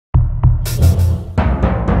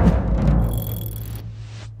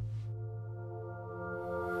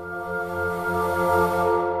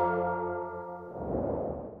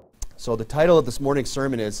So the title of this morning's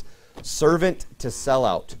sermon is Servant to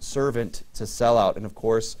Sellout. Servant to Sellout. And of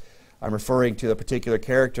course, I'm referring to the particular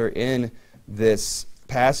character in this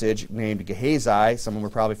passage named Gehazi, someone we're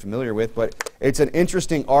probably familiar with, but it's an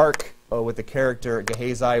interesting arc with the character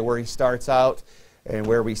Gehazi, where he starts out and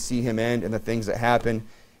where we see him end and the things that happen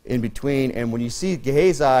in between. And when you see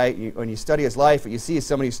Gehazi, when you study his life, what you see is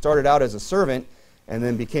somebody who started out as a servant and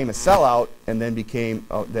then became a sellout and then became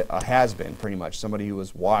a has-been, pretty much, somebody who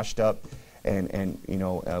was washed up and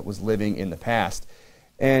was living in the past.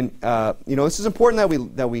 And this is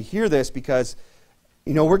important that we hear this, because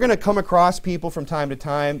we're going to come across people from time to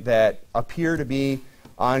time that appear to be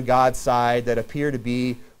on God's side, that appear to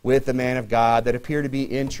be with the man of God, that appear to be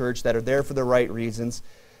in church, that are there for the right reasons,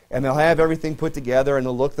 and they'll have everything put together and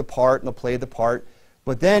they'll look the part and they'll play the part.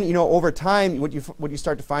 But then, over time, what you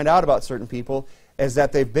start to find out about certain people is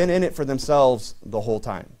that they've been in it for themselves the whole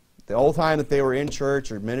time. The whole time that they were in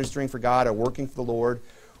church or ministering for God or working for the Lord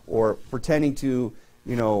or pretending to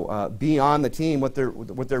be on the team, what they're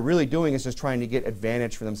really doing is just trying to get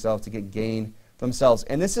advantage for themselves, to get gain for themselves.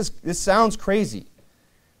 And this sounds crazy,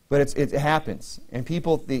 but it happens. And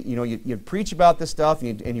people, you preach about this stuff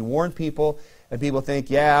and you warn people, and people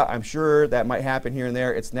think, yeah, I'm sure that might happen here and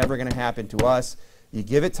there. It's never going to happen to us. You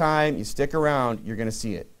give it time, you stick around, you're going to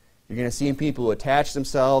see it. You're going to see people who attach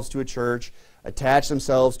themselves to a church, attach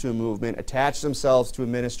themselves to a movement, attach themselves to a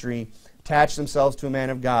ministry, attach themselves to a man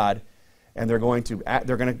of God, and they're going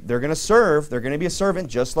to serve. They're going to be a servant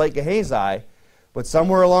just like Gehazi, but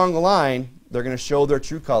somewhere along the line, they're going to show their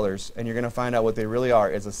true colors, and you're going to find out what they really are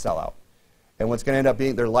is a sellout. And what's going to end up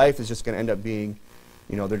being, their life is just going to end up being,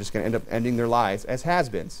 they're just going to end up ending their lives as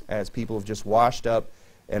has-beens, as people who've just washed up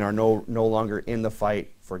and are no longer in the fight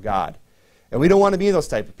for God. And we don't want to be those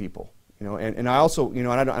type of people. And I also, and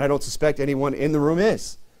I don't suspect anyone in the room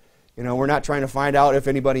is. We're not trying to find out if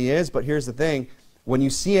anybody is, but here's the thing. When you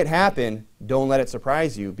see it happen, don't let it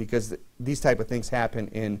surprise you, because these type of things happen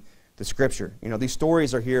in the Scripture. These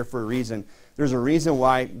stories are here for a reason. There's a reason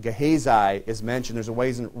why Gehazi is mentioned. There's a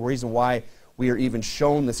reason why we are even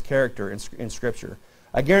shown this character in Scripture.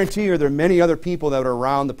 I guarantee you there are many other people that are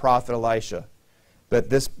around the prophet Elisha, but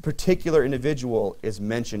this particular individual is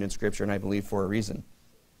mentioned in Scripture, and I believe for a reason.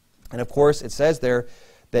 And of course, it says there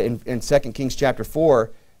that in 2 Kings chapter 4,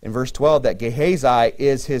 in verse 12, that Gehazi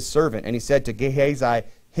is his servant. And he said to Gehazi,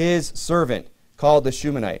 his servant, called the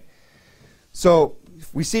Shunammite. So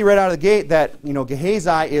we see right out of the gate that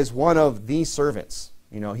Gehazi is one of these servants.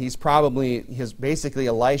 He's basically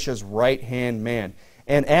Elisha's right-hand man.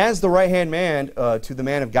 And as the right-hand man to the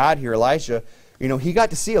man of God here, Elisha, he got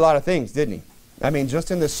to see a lot of things, didn't he? I mean, just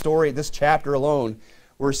in this story, this chapter alone,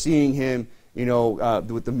 we're seeing him,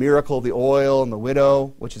 with the miracle of the oil and the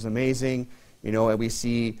widow, which is amazing. And we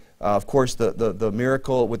see, of course, the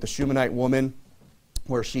miracle with the Shunammite woman,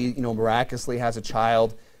 where she, miraculously has a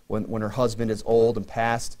child when her husband is old and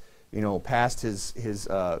past his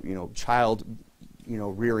child,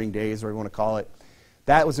 rearing days, or whatever you want to call it.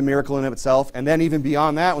 That was a miracle in of itself. And then even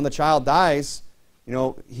beyond that, when the child dies,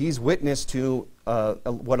 he's witness to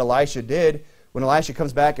what Elisha did when Elisha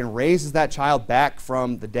comes back and raises that child back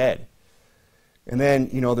from the dead. And then,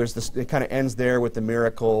 there's this, it kind of ends there with the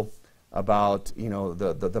miracle about,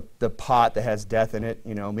 the pot that has death in it.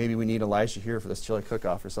 Maybe we need Elisha here for this chili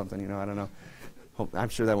cook-off or something, I don't know. I'm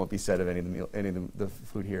sure that won't be said of any of the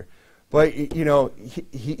food here. But,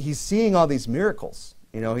 he's seeing all these miracles.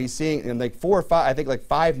 He's seeing, and like 4 or 5, I think like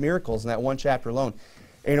 5 miracles in that one chapter alone.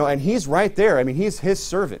 And he's right there. I mean, he's his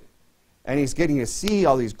servant. And he's getting to see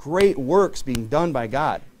all these great works being done by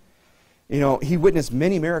God. He witnessed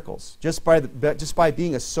many miracles just by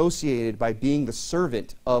being associated, by being the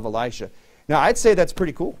servant of Elisha. Now, I'd say that's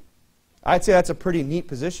pretty cool. I'd say that's a pretty neat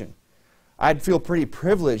position. I'd feel pretty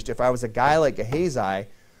privileged if I was a guy like Gehazi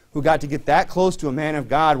who got to get that close to a man of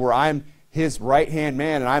God, where I'm his right-hand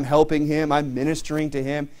man and I'm helping him, I'm ministering to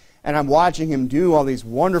him, and I'm watching him do all these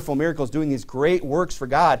wonderful miracles, doing these great works for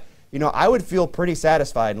God. I would feel pretty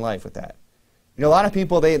satisfied in life with that. A lot of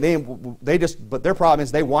people, but their problem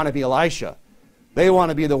is they want to be Elisha. They want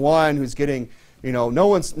to be the one who's getting, no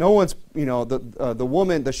one's, the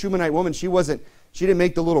woman, the Shunammite woman, she didn't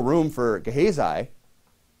make the little room for Gehazi.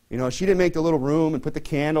 She didn't make the little room and put the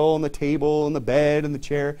candle and the table and the bed and the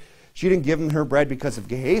chair. She didn't give him her bread because of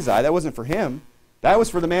Gehazi. That wasn't for him. That was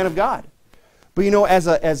for the man of God. But as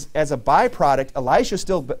a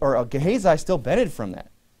byproduct, Gehazi still benefited from that,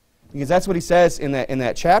 because that's what he says in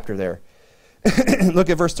that chapter there.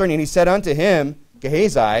 Look at verse 30. And he said unto him,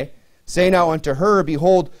 Gehazi, say now unto her,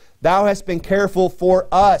 behold, thou hast been careful for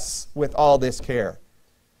us with all this care.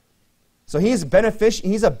 So he's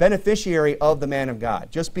a beneficiary of the man of God.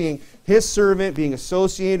 Just being his servant, being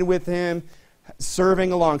associated with him,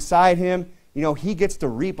 serving alongside him, he gets to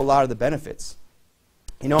reap a lot of the benefits.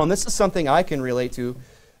 And this is something I can relate to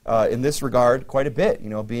in this regard quite a bit,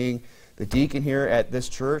 being the deacon here at this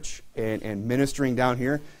church and ministering down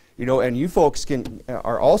here, and you folks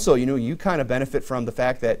are also, you kind of benefit from the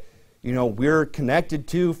fact that, we're connected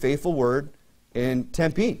to Faithful Word in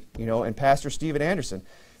Tempe, and Pastor Stephen Anderson.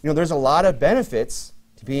 There's a lot of benefits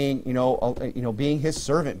to being, being his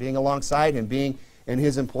servant, being alongside him, being in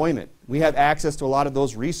his employment. We have access to a lot of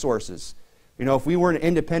those resources. If we were an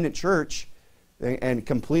independent church and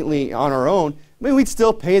completely on our own, we'd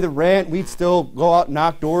still pay the rent, we'd still go out and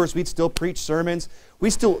knock doors, we'd still preach sermons, we'd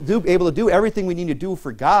still be able to do everything we need to do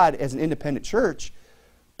for God as an independent church.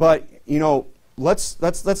 But, let's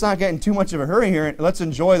not get in too much of a hurry here. Let's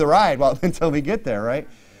enjoy the ride until we get there, right?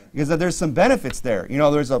 Because there's some benefits there.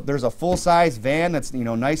 There's a full-size van that's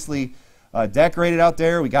nicely decorated out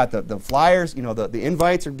there. We got the flyers. The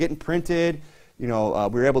invites are getting printed.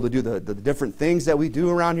 We're able to do the different things that we do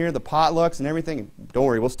around here, the potlucks and everything. Don't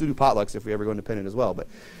worry, we'll still do potlucks if we ever go independent as well. But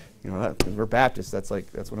we're Baptists. That's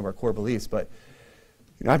one of our core beliefs. But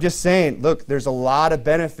I'm just saying, look, there's a lot of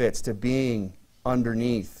benefits to being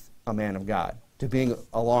underneath a man of God, to being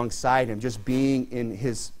alongside him, just being in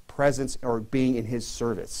his presence or being in his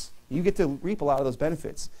service. You get to reap a lot of those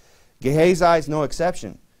benefits. Gehazi is no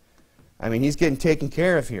exception. He's getting taken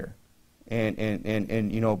care of here. And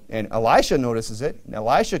Elisha notices it. And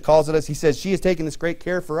Elisha calls it as he says, she is taking this great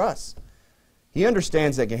care for us. He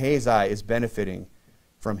understands that Gehazi is benefiting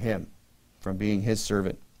from him, from being his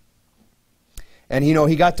servant. And,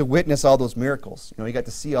 he got to witness all those miracles. He got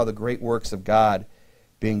to see all the great works of God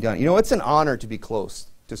being done. It's an honor to be close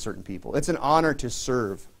to certain people. It's an honor to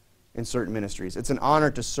serve in certain ministries. It's an honor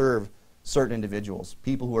to serve certain individuals,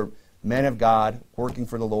 people who are men of God, working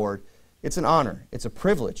for the Lord. It's an honor. It's a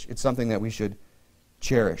privilege. It's something that we should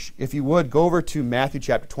cherish. If you would, go over to Matthew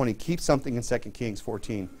chapter 20. Keep something in 2 Kings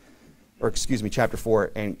 14, chapter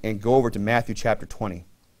 4, and go over to Matthew chapter 20.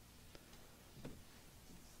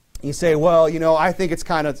 You say, well, I think it's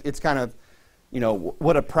kind of,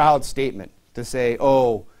 what a proud statement to say,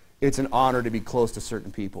 oh, it's an honor to be close to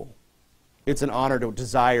certain people. It's an honor to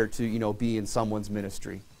desire to, be in someone's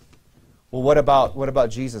ministry. Well, what about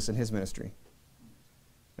Jesus and his ministry?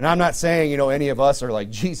 And I'm not saying, any of us are like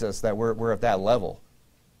Jesus, that we're at that level.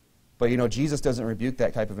 But, Jesus doesn't rebuke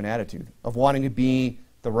that type of an attitude of wanting to be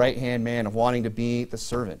the right-hand man, of wanting to be the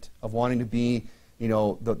servant, of wanting to be,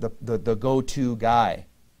 the go-to guy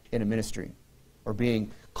in a ministry, or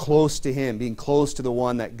being close to him, being close to the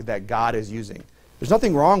one that God is using. There's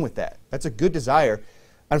nothing wrong with that. That's a good desire.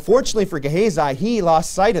 Unfortunately for Gehazi, he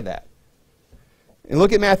lost sight of that. And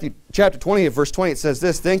look at Matthew chapter 20, at verse 20. It says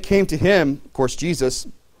this, then came to him, of course, Jesus,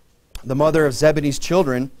 the mother of Zebedee's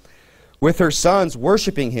children, with her sons,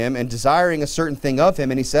 worshiping him and desiring a certain thing of him.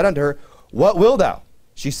 And he said unto her, what wilt thou?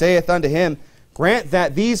 She saith unto him, grant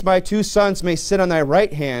that these my two sons may sit on thy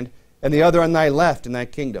right hand, and the other on thy left in thy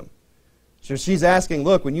kingdom. So she's asking,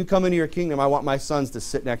 look, when you come into your kingdom, I want my sons to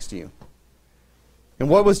sit next to you. And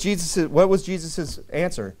what was Jesus'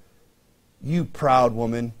 answer? You proud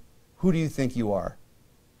woman, who do you think you are?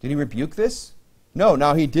 Did he rebuke this? No.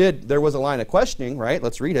 Now he did. There was a line of questioning, right?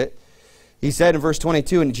 Let's read it. He said in verse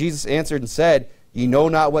 22, and Jesus answered and said, ye know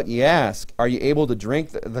not what ye ask. Are ye able to drink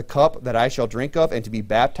the cup that I shall drink of, and to be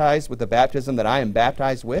baptized with the baptism that I am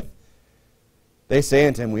baptized with? They say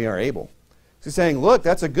unto him, we are able. So he's saying, look,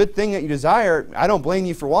 that's a good thing that you desire. I don't blame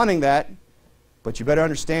you for wanting that, but you better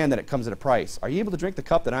understand that it comes at a price. Are you able to drink the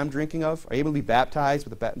cup that I'm drinking of? Are you able to be baptized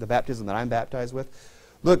with the baptism that I'm baptized with?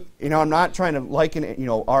 Look, I'm not trying to liken,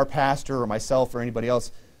 our pastor or myself or anybody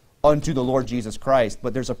else unto the Lord Jesus Christ,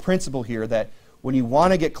 but there's a principle here that when you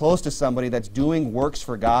want to get close to somebody that's doing works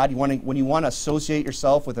for God, when you want to associate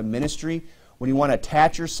yourself with a ministry, when you want to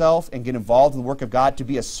attach yourself and get involved in the work of God to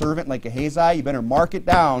be a servant like Gehazi, you better mark it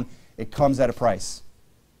down. It comes at a price.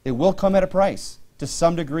 It will come at a price to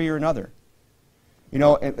some degree or another.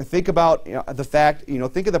 And think about the fact,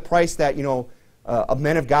 think of the price that, a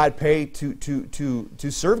men of God pay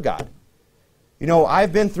to serve God.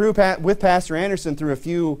 I've been through with Pastor Anderson through a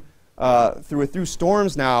few through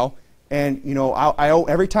storms now, and I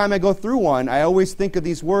every time I go through one, I always think of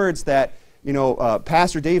these words that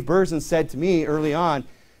Pastor Dave Burson said to me early on.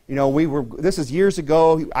 This is years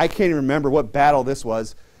ago. I can't even remember what battle this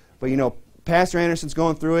was, but Pastor Anderson's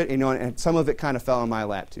going through it, and some of it kind of fell in my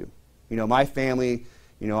lap too. My family,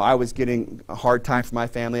 I was getting a hard time for my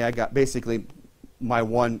family. I got basically my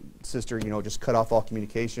one sister, just cut off all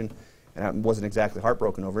communication. And I wasn't exactly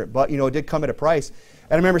heartbroken over it, but, you know, it did come at a price.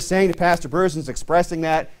 And I remember saying to Pastor Bursons, expressing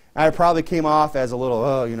that, and I probably came off as a little,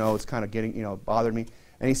 oh, you know, it's kind of getting, you know, bothered me.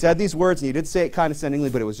 And he said these words, and he did say it condescendingly,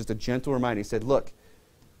 but it was just a gentle reminder. He said, look,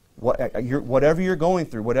 whatever you're going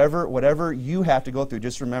through, whatever you have to go through,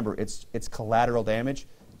 just remember, it's collateral damage.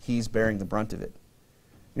 He's bearing the brunt of it.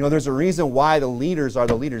 You know, there's a reason why the leaders are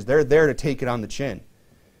the leaders. They're there to take it on the chin.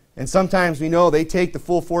 And sometimes we know they take the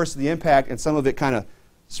full force of the impact, and some of it kind of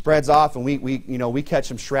spreads off, and we catch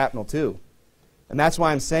some shrapnel too. And that's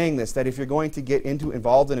why I'm saying this, that if you're going to get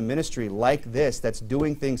involved in a ministry like this that's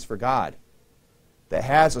doing things for God, that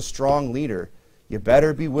has a strong leader, you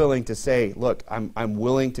better be willing to say, look, I'm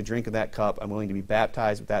willing to drink of that cup. I'm willing to be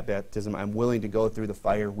baptized with that baptism. I'm willing to go through the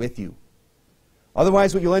fire with you.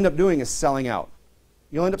 Otherwise, what you'll end up doing is selling out.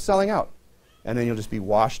 You'll end up selling out, and then you'll just be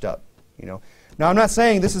washed up. You know. Now, I'm not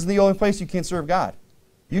saying this is the only place you can serve God.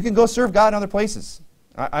 You can go serve God in other places.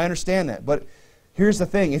 I understand that. But here's the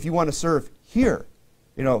thing. If you want to serve here,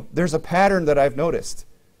 you know, there's a pattern that I've noticed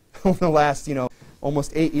over the last, you know,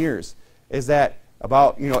 almost 8 years, is that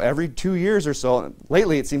about, you know, every 2 years or so,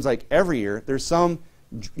 lately it seems like every year, there's some,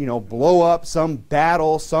 you know, blow up, some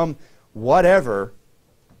battle, some whatever,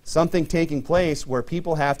 something taking place where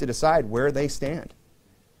people have to decide where they stand.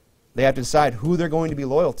 They have to decide who they're going to be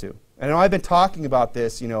loyal to. And I know I've been talking about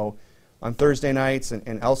this, you know, on Thursday nights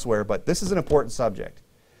and elsewhere, but this is an important subject.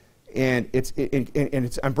 And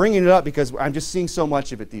I'm bringing it up because I'm just seeing so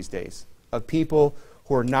much of it these days, of people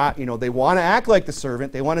who are not, you know, they want to act like the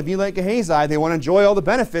servant, they want to be like Gehazi, they want to enjoy all the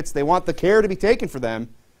benefits, they want the care to be taken for them.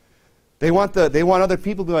 They want other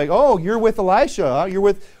people to be like, oh, you're with Elisha, huh? You're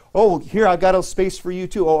with, oh, here, I've got a space for you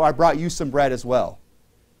too. Oh, I brought you some bread as well.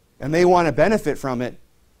 And they want to benefit from it.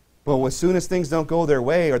 But as soon as things don't go their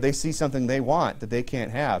way or they see something they want that they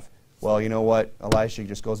can't have, well, you know what? Elisha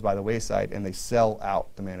just goes by the wayside and they sell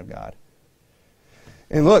out the man of God.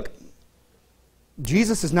 And look,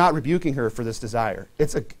 Jesus is not rebuking her for this desire.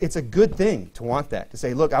 It's a good thing to want that, to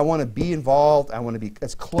say, look, I want to be involved. I want to be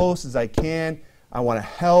as close as I can. I want to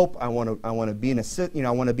help. I want to be I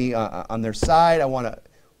want to be on their side. I want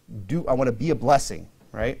to be a blessing,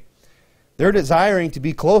 right? They're desiring to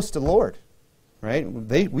be close to the Lord. Right?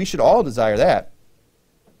 We should all desire that.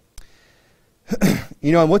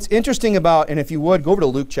 You know, and what's interesting about, and if you would, go over to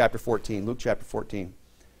Luke chapter 14. Luke chapter 14.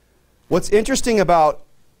 What's interesting about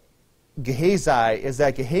Gehazi is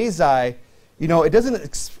that Gehazi, you know,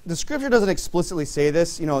 the scripture doesn't explicitly say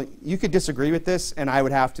this. You know, you could disagree with this, and I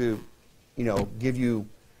would have to, you know, give you,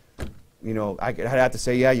 you know, I'd have to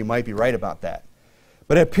say, yeah, you might be right about that.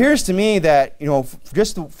 But it appears to me that, you know,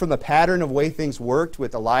 just from the pattern of the way things worked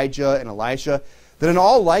with Elijah and Elisha, that in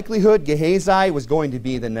all likelihood, Gehazi was going to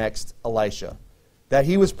be the next Elisha. That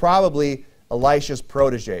he was probably Elisha's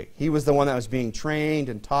protege. He was the one that was being trained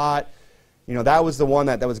and taught. You know, that was the one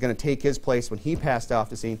that was going to take his place when he passed off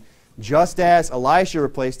the scene, just as Elisha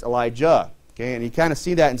replaced Elijah. Okay, and you kind of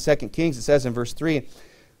see that in 2 Kings. It says in verse 3,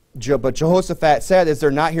 but Jehoshaphat said, is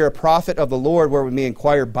there not here a prophet of the Lord where we may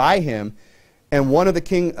inquire by him? And one of the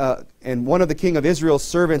king of Israel's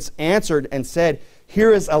servants answered and said,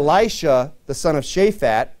 here is Elisha, the son of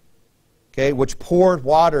Shaphat, okay, which poured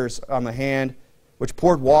water on the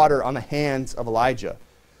hands of Elijah.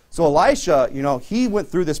 So Elisha, you know, he went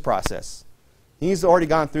through this process. He's already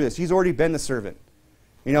gone through this. He's already been the servant.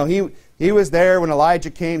 You know, he was there when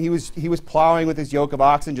Elijah came. He was plowing with his yoke of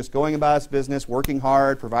oxen, just going about his business, working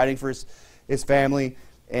hard, providing for his family.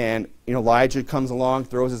 And, you know, Elijah comes along,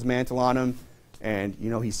 throws his mantle on him, and, you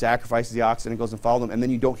know, he sacrifices the oxen and goes and follows him, and then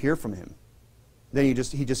you don't hear from him. Then we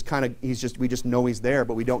just know he's there,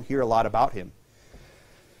 but we don't hear a lot about him.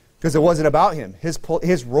 Because it wasn't about him.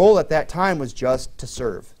 His role at that time was just to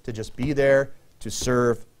serve, to just be there to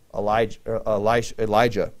serve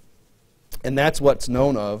Elijah. And that's what's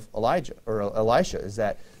known of Elijah, or Elisha, is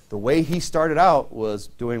that the way he started out was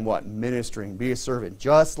doing what? Ministering, be a servant,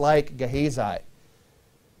 just like Gehazi.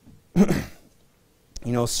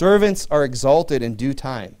 You know, servants are exalted in due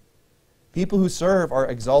time. People who serve are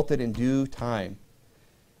exalted in due time.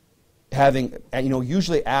 Having, you know,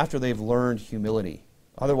 usually after they've learned humility.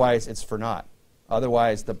 Otherwise, it's for naught.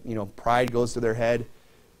 Otherwise, pride goes to their head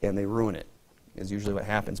and they ruin it, is usually what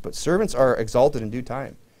happens. But servants are exalted in due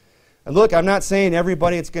time. And look, I'm not saying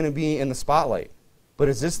everybody is going to be in the spotlight. But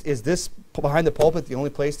is this behind the pulpit the only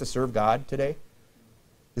place to serve God today?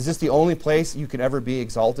 Is this the only place you can ever be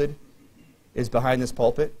exalted? Is behind this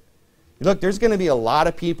pulpit? Look, there's going to be a lot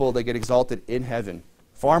of people that get exalted in heaven,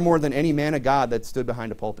 far more than any man of God that stood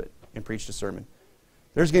behind a pulpit and preached a sermon.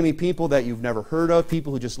 There's going to be people that you've never heard of,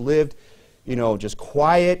 people who just lived, you know, just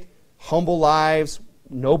quiet, humble lives.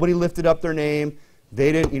 Nobody lifted up their name.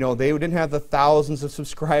 They didn't have the thousands of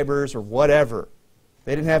subscribers or whatever.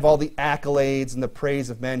 They didn't have all the accolades and the praise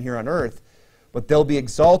of men here on earth. But they'll be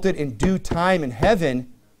exalted in due time in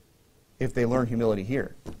heaven if they learn humility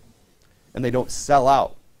here. And they don't sell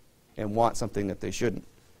out and want something that they shouldn't.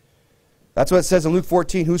 That's what it says in Luke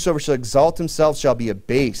 14, whosoever shall exalt himself shall be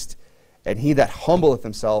abased, and he that humbleth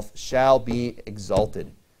himself shall be exalted.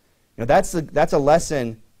 That's a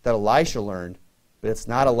lesson that Elisha learned, but it's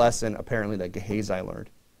not a lesson apparently that Gehazi learned.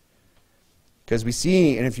 Because we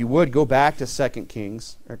see, and if you would go back to 2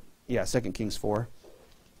 Kings 4,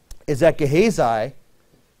 is that Gehazi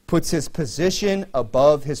puts his position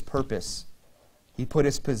above his purpose. He put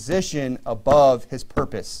his position above his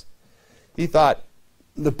purpose. He thought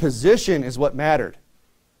the position is what mattered.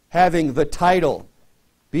 Having the title,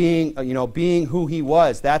 being who he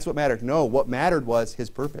was, that's what mattered. No, what mattered was his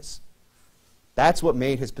purpose. That's what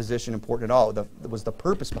made his position important at all. It was the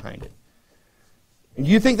purpose behind it. And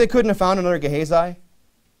you think they couldn't have found another Gehazi?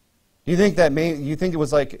 You think it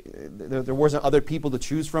was like there wasn't other people to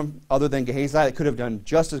choose from other than Gehazi that could have done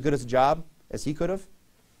just as good as a job as he could have?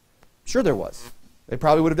 Sure there was. They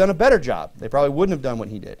probably would have done a better job. They probably wouldn't have done what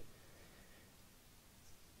he did.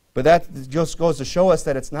 But that just goes to show us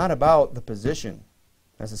that it's not about the position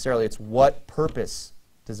necessarily. It's what purpose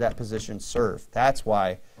does that position serve. That's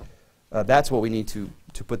why, that's what we need to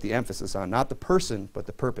put the emphasis on. Not the person, but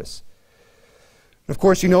the purpose. Of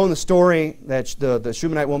course, in the story that the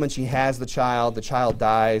Shunammite woman, she has the child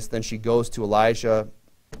dies, then she goes to Elijah.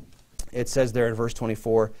 It says there in verse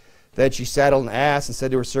 24, that she saddled an ass and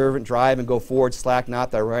said to her servant, drive and go forward, slack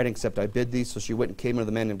not thy riding, except I bid thee. So she went and came unto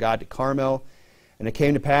the man of God to Carmel. And it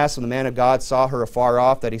came to pass, when the man of God saw her afar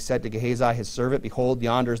off, that he said to Gehazi his servant, behold,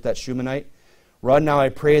 yonder is that Shunammite. Run now, I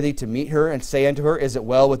pray thee, to meet her, and say unto her, is it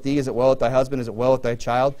well with thee? Is it well with thy husband? Is it well with thy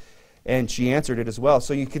child? And she answered it as well.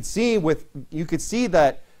 So you could see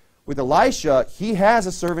that with Elisha, he has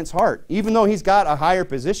a servant's heart. Even though he's got a higher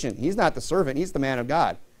position, he's not the servant, he's the man of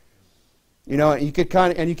God. You could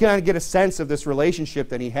kind of get a sense of this relationship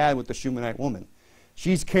that he had with the Shunammite woman.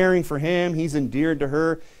 She's caring for him, he's endeared to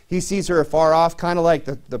her. He sees her afar off, kind of like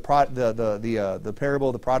the parable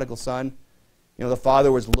of the prodigal son. The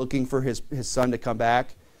father was looking for his son to come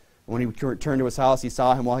back. When he returned to his house, he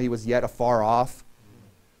saw him while he was yet afar off.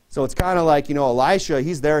 So it's kind of like, Elisha,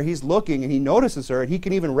 he's there, he's looking, and he notices her, and he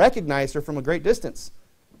can even recognize her from a great distance.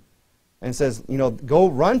 And says, go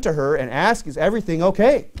run to her and ask, is everything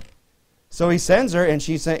okay? So he sends her, and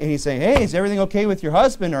he's saying, hey, is everything okay with your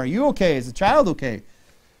husband? Are you okay? Is the child okay?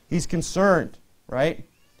 He's concerned, right?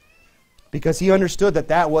 Because he understood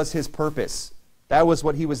that was his purpose. That was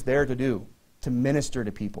what he was there to do, to minister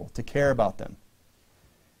to people, to care about them.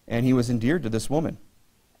 And he was endeared to this woman.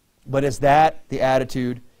 But is that the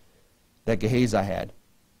attitude that Gehazi had?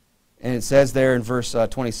 And it says there in verse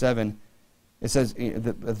 27, it says,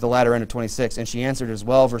 the latter end of 26, and she answered as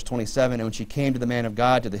well, verse 27, and when she came to the man of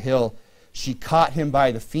God to the hill, she caught him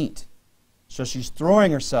by the feet. So she's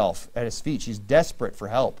throwing herself at his feet. She's desperate for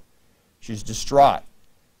help. She's distraught.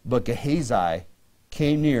 But Gehazi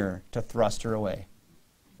came near to thrust her away.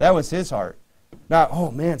 That was his heart. Not,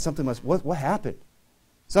 oh man, what happened?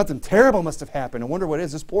 Something terrible must have happened. I wonder what it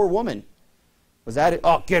is. This poor woman. Was that it?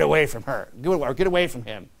 Oh, get away from her. Get away from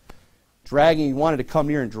him. He wanted to come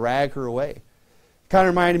near and drag her away. Kind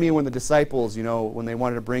of reminded me when the disciples, when they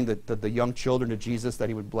wanted to bring the young children to Jesus, that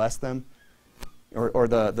he would bless them. Or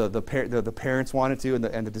the parents wanted to,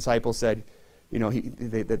 and the disciples said,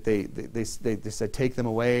 they said, take them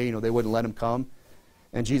away. They wouldn't let them come.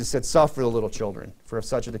 And Jesus said, suffer the little children, for of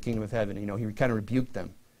such is the kingdom of heaven. He kind of rebuked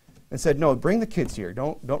them and said, no, bring the kids here.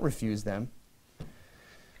 Don't refuse them.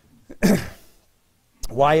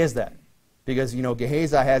 Why is that? Because,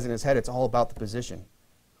 Gehazi has in his head, it's all about the position.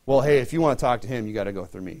 Well, hey, if you want to talk to him, you got to go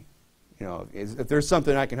through me. If there's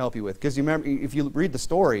something I can help you with. Because you remember, if you read the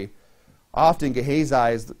story, often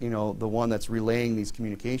Gehazi is, the one that's relaying these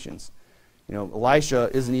communications. Elisha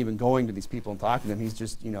isn't even going to these people and talking to them. He's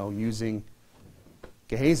just, using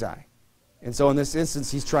Gehazi. And so in this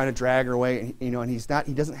instance, he's trying to drag her away, and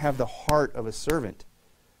he doesn't have the heart of a servant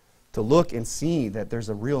to look and see that there's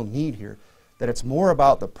a real need here, that it's more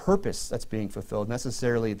about the purpose that's being fulfilled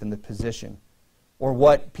necessarily than the position or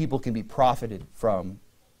what people can be profited from,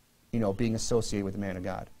 being associated with the man of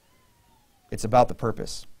God. It's about the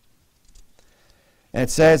purpose. And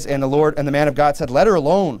it says, and the man of God said, let her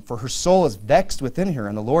alone, for her soul is vexed within her,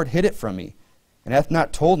 and the Lord hid it from me, and hath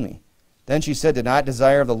not told me. Then she said, did not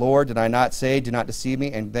desire of the Lord, did I not say, do not deceive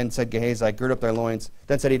me? And then said Gehazi, gird up thy loins.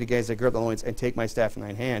 Then said he to Gehazi, gird up thy loins, and take my staff in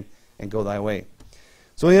thine hand, and go thy way.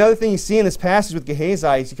 So the other thing you see in this passage with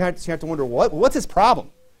Gehazi is you kind of have to wonder, what's his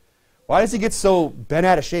problem? Why does he get so bent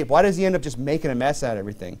out of shape? Why does he end up just making a mess out of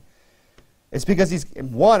everything? It's because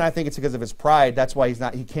I think it's because of his pride. That's why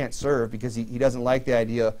he can't serve, because he doesn't like the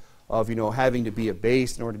idea of, having to be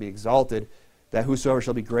abased in order to be exalted, that whosoever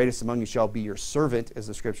shall be greatest among you shall be your servant, as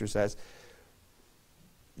the scripture says.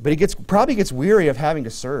 But he probably gets weary of having to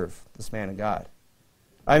serve this man of God.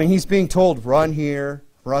 I mean, he's being told, run here,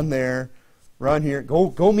 run there, run here,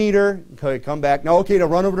 go meet her, okay, come back. No, okay, now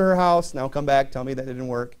run over to her house, now come back, tell me that didn't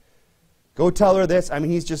work. Go tell her this. I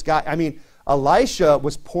mean, Elisha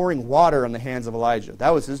was pouring water on the hands of Elijah.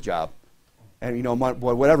 That was his job. And,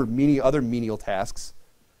 whatever other menial tasks.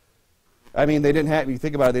 I mean, they didn't have, you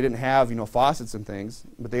think about it, they didn't have, faucets and things,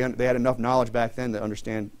 but they had enough knowledge back then to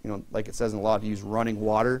understand, like it says in the law, to use running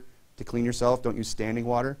water to clean yourself. Don't use standing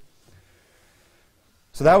water.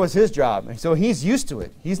 So that was his job. And so he's used to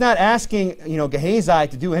it. He's not asking, Gehazi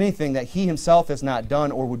to do anything that he himself has not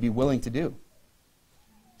done or would be willing to do.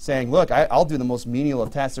 Saying, look, I'll do the most menial of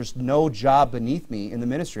tasks. There's no job beneath me in the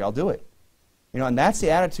ministry. I'll do it. And that's the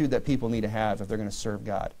attitude that people need to have if they're going to serve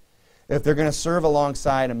God. If they're going to serve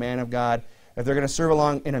alongside a man of God, if they're going to serve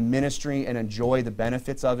along in a ministry and enjoy the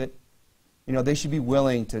benefits of it, they should be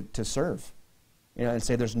willing to serve. And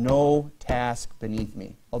say, there's no task beneath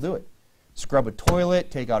me. I'll do it. Scrub a toilet,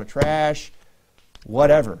 take out a trash,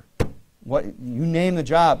 whatever. You name the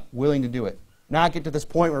job, willing to do it. Not get to this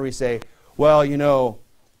point where we say, well,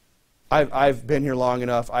 I've been here long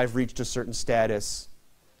enough. I've reached a certain status.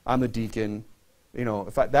 I'm a deacon.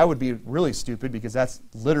 That would be really stupid, because that's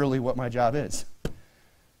literally what my job is,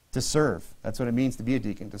 to serve. That's what it means to be a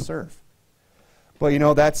deacon, to serve. But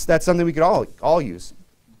that's something we could all use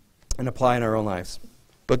and apply in our own lives.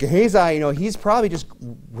 But Gehazi, he's probably just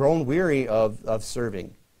grown weary of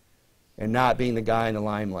serving and not being the guy in the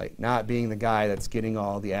limelight, not being the guy that's getting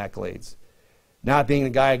all the accolades, not being the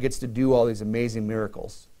guy who gets to do all these amazing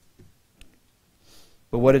miracles.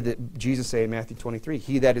 But what did Jesus say in Matthew 23?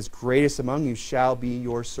 He that is greatest among you shall be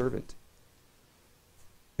your servant.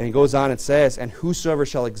 And he goes on and says, and whosoever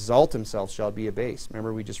shall exalt himself shall be abased.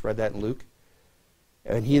 Remember, we just read that in Luke?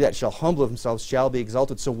 And he that shall humble himself shall be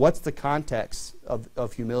exalted. So what's the context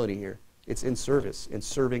of humility here? It's in service, in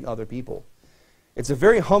serving other people. It's a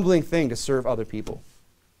very humbling thing to serve other people.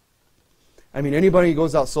 I mean, anybody who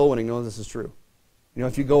goes out soul winning knows this is true.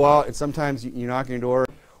 If you go out and sometimes you knock on your door,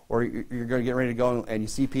 or you're going to get ready to go and you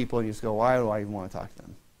see people and you just go, why do I even want to talk to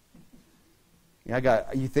them?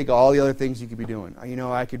 You think of all the other things you could be doing.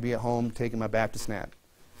 I could be at home taking my Baptist nap.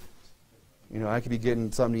 I could be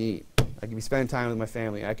getting something to eat. I could be spending time with my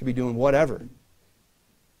family. I could be doing whatever.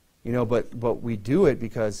 But we do it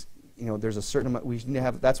because, there's a certain amount, we need to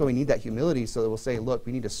have, that's why we need that humility, so that we'll say, look,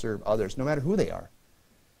 we need to serve others, no matter who they are.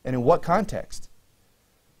 And in what context.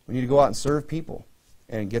 We need to go out and serve people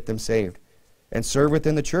and get them saved. And serve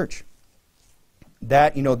within the church.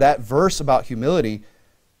 That verse about humility,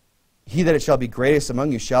 he that it shall be greatest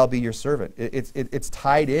among you shall be your servant. It's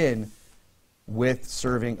tied in with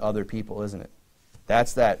serving other people, isn't it?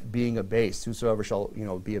 That's that being abased. Whosoever shall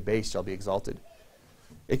be abased shall be exalted.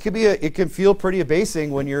 It can feel pretty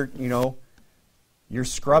abasing when you're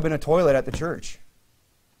scrubbing a toilet at the church.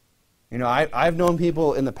 I've known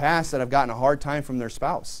people in the past that have gotten a hard time from their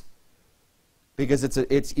spouse. Because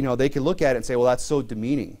they can look at it and say, well, that's so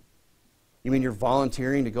demeaning. You mean you're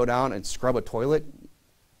volunteering to go down and scrub a toilet?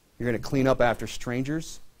 You're going to clean up after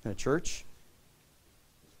strangers in a church?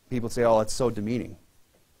 People say, oh, that's so demeaning.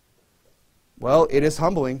 Well, it is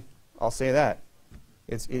humbling. I'll say that.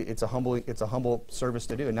 It's a humble service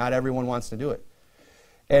to do, and not everyone wants to do it.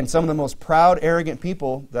 And some of the most proud, arrogant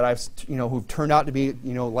people that I've who've turned out to be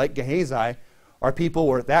like Gehazi are people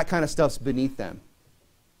where that kind of stuff's beneath them.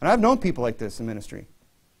 And I've known people like this in ministry.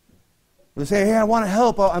 They say, hey, I want to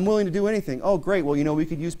help. I'm willing to do anything. Oh, great. Well, we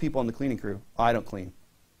could use people on the cleaning crew. Oh, I don't clean.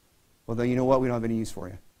 Well, then you know what? We don't have any use for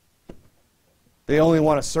you. They only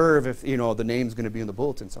want to serve if, the name's going to be in the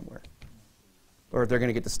bulletin somewhere. Or if they're going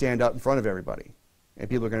to get to stand up in front of everybody. And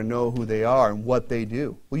people are going to know who they are and what they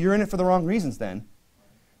do. Well, you're in it for the wrong reasons then.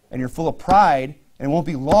 And you're full of pride, and it won't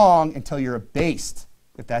be long until you're abased,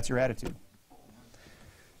 if that's your attitude.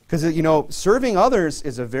 Because, serving others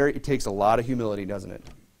it takes a lot of humility, doesn't it?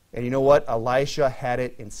 And you know what? Elisha had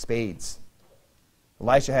it in spades.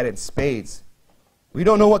 Elisha had it in spades. We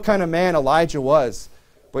don't know what kind of man Elijah was,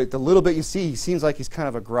 but the little bit you see, he seems like he's kind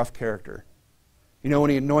of a gruff character. When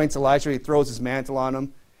he anoints Elisha, he throws his mantle on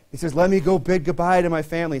him. He says, let me go bid goodbye to my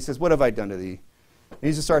family. He says, what have I done to thee? And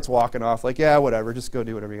he just starts walking off like, yeah, whatever, just go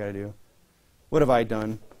do whatever you got to do. What have I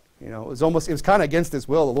done? It was kind of against his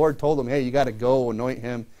will. The Lord told him, hey, you got to go anoint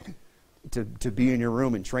him to be in your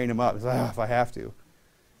room and train him up. He said, if I have to.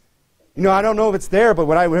 You know, I don't know if it's there, but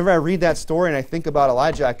whenever I read that story and I think about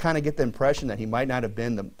Elijah, I kind of get the impression that he might not have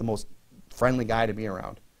been the most friendly guy to be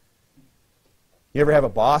around. You ever have a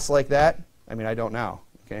boss like that? I mean, I don't now,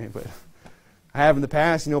 okay, but I have in the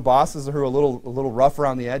past. You know, bosses who are a little rough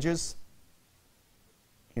around the edges.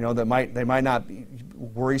 You know, they might not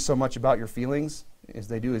worry so much about your feelings as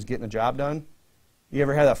they do as getting the job done. You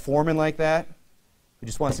ever had a foreman like that who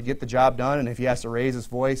just wants to get the job done, and if he has to raise his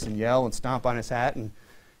voice and yell and stomp on his hat and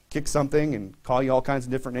kick something and call you all kinds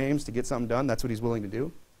of different names to get something done, that's what he's willing to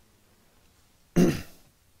do?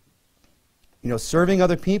 You know, serving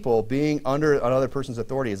other people, being under another person's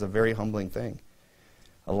authority is a very humbling thing.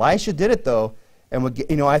 Elisha did it, though, and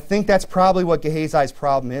you know, I think that's probably what Gehazi's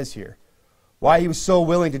problem is here. Why he was so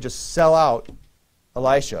willing to just sell out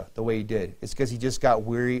Elisha the way he did. It's because he just got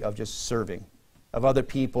weary of just serving, of other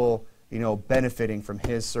people, you know, benefiting from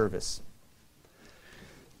his service.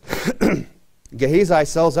 Gehazi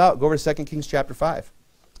sells out. Go over to 2 Kings chapter 5.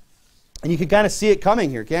 And you can kind of see it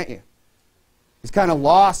coming here, can't you? He's kind of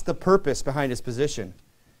lost the purpose behind his position.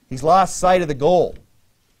 He's lost sight of the goal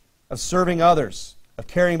of serving others, of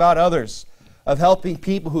caring about others, of helping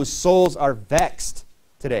people whose souls are vexed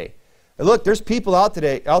today. And look, there's people out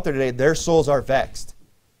there today, their souls are vexed.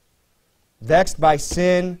 Vexed by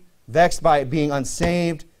sin, vexed by being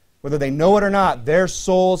unsaved. Whether they know it or not, their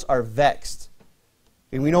souls are vexed.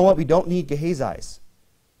 And we know what? We don't need Gehazis.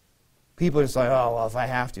 People are just like, oh, well, if I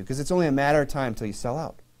have to. Because it's only a matter of time until you sell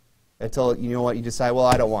out. Until, you know what, you decide, well,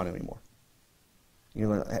 I don't want it anymore. You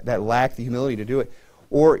know, that lack the humility to do it.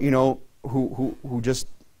 Or, you know, who just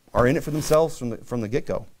are in it for themselves from the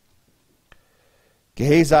get-go.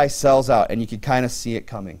 Gehazi sells out, and you could kind of see it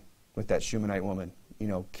coming with that Shunammite woman, you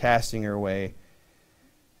know, casting her away.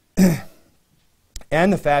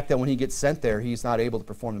 And the fact that when he gets sent there, he's not able to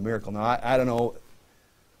perform the miracle. Now, I don't know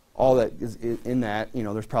all that is in that. You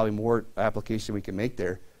know, there's probably more application we can make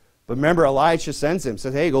there. But remember, Elisha sends him,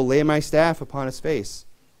 says, hey, go lay my staff upon his face.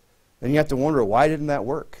 Then you have to wonder, why didn't that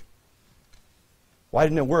work? Why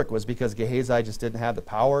didn't it work? Was it because Gehazi just didn't have the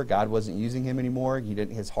power? God wasn't using him anymore?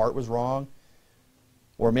 His heart was wrong?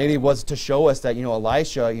 Or maybe it was to show us that, you know,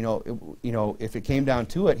 Elisha, you know, if it came down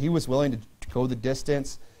to it, he was willing to go the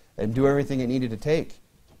distance and do everything it needed to take.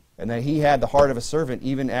 And that he had the heart of a servant,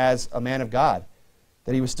 even as a man of God.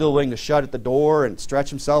 That he was still willing to shut at the door and stretch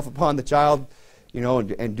himself upon the child, you know,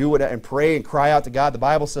 and do it and pray and cry out to God. The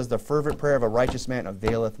Bible says the fervent prayer of a righteous man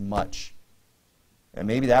availeth much. And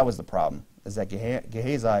maybe that was the problem, is that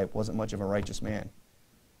Gehazi wasn't much of a righteous man.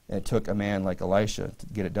 And it took a man like Elisha to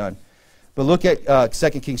get it done. But look at 2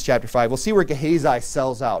 Kings chapter 5. We'll see where Gehazi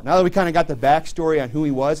sells out. Now that we kind of got the backstory on who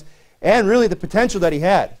he was, and really the potential that he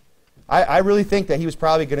had. I really think that he was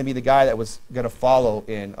probably going to be the guy that was going to follow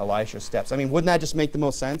in Elisha's steps. I mean, wouldn't that just make the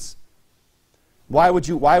most sense? Why would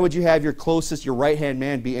you have your closest, your right-hand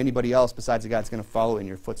man be anybody else besides the guy that's going to follow in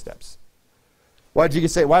your footsteps? Why would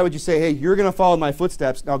you say, hey, you're going to follow my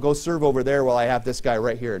footsteps, now go serve over there while I have this guy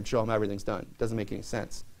right here and show him everything's done? It doesn't make any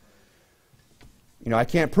sense. You know, I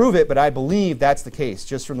can't prove it, but I believe that's the case,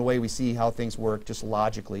 just from the way we see how things work, just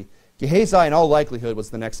logically. Gehazi, in all likelihood, was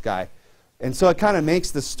the next guy. And so it kind of makes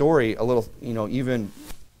the story a little, you know, even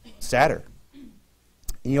sadder.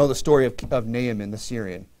 You know the story of Naaman, the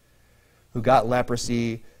Syrian, who got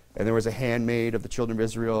leprosy, and there was a handmaid of the children of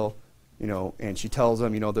Israel, you know, and she tells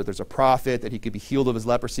him, you know, that there's a prophet, that he could be healed of his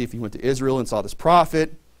leprosy if he went to Israel and saw this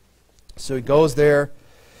prophet. So he goes there,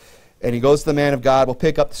 and he goes to the man of God. We'll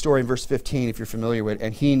pick up the story in verse 15 if you're familiar with it.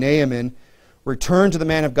 And he, Naaman, returned to the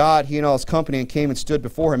man of God, he and all his company, and came and stood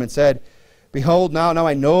before him and said, behold, now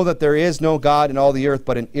I know that there is no God in all the earth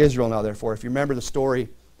but in Israel now, therefore. If you remember the story,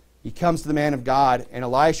 he comes to the man of God, and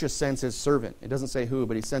Elisha sends his servant. It doesn't say who,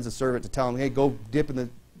 but he sends a servant to tell him, hey, go dip in the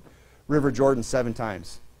river Jordan 7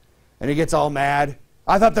 times. And he gets all mad.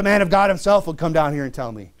 I thought the man of God himself would come down here and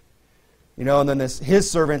tell me. You know, and then his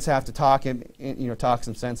servants have to talk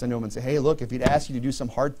some sense into him and say, hey, look, if he'd asked you to do some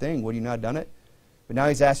hard thing, would you not have done it? But now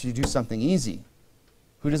he's asked you to do something easy.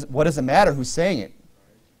 What does it matter who's saying it?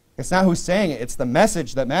 It's not who's saying it. It's the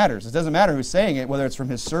message that matters. It doesn't matter who's saying it, whether it's from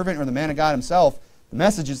his servant or the man of God himself. The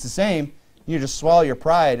message is the same. You just swallow your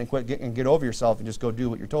pride and get over yourself and just go do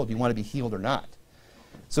what you're told. Do you want to be healed or not?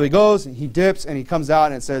 So he goes, and he dips, and he comes out,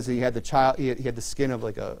 and it says he had the child. He had the skin of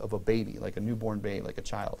a baby, like a newborn baby, like a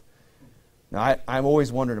child. Now I'm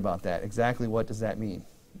always wondering about that. Exactly what does that mean?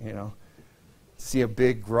 You know, see a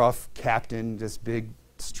big, gruff captain, this big,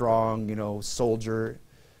 strong, you know, soldier,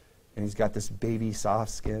 and he's got this baby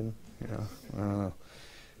soft skin. You know, I don't know.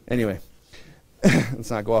 Anyway, let's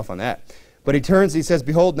not go off on that. But he turns, he says,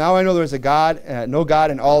 behold, now I know there is a God, no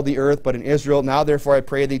God in all the earth but in Israel. Now therefore I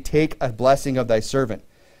pray thee, take a blessing of thy servant.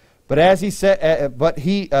 But he said,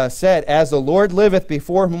 as the Lord liveth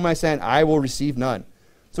before whom I sent, I will receive none.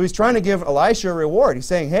 So he's trying to give Elisha a reward. He's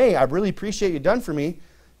saying, hey, I really appreciate you done for me.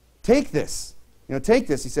 Take this. Take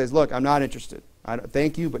this. He says, look, I'm not interested.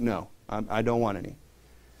 Thank you, but no, I don't want any.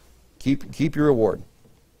 Keep your reward.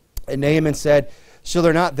 And Naaman said, shall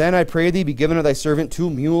there not then, I pray thee, be given to thy servant 2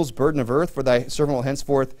 mules burden of earth? For thy servant will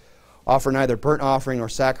henceforth offer neither burnt offering nor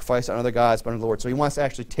sacrifice on other gods but unto the Lord. So he wants to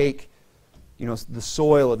actually take the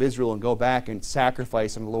soil of Israel and go back and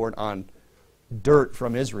sacrifice unto the Lord on dirt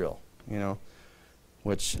from Israel,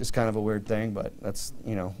 which is kind of a weird thing, but that's,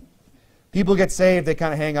 people get saved, they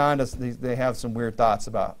kind of hang on to, they have some weird thoughts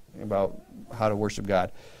about how to worship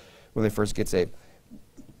God when they first get saved.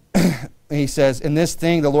 He says, in this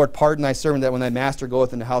thing the Lord pardon thy servant, that when thy master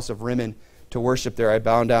goeth in the house of Rimmon to worship there, I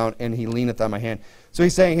bow down, and he leaneth on my hand. So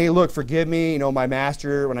he's saying, hey, look, forgive me, my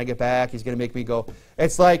master, when I get back, he's going to make me go.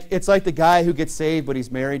 It's like the guy who gets saved, but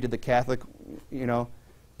he's married to the Catholic,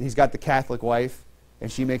 he's got the Catholic wife,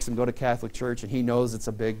 and she makes him go to Catholic church, and he knows it's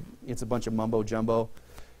a bunch of mumbo jumbo,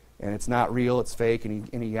 and it's not real, it's fake, and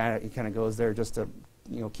he kind of goes there just to,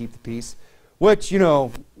 keep the peace, which,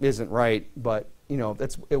 isn't right, but,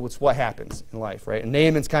 it's what happens in life, right? And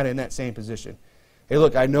Naaman's kind of in that same position. Hey,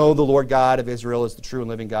 look, I know the Lord God of Israel is the true and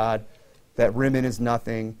living God, that Rimmon is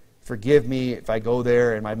nothing. Forgive me if I go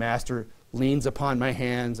there and my master leans upon my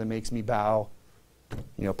hands and makes me bow.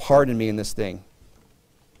 Pardon me in this thing.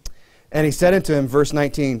 And he said unto him, verse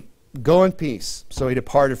 19, go in peace. So he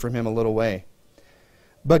departed from him a little way.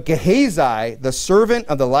 But Gehazi, the servant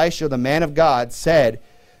of Elisha, the man of God, said,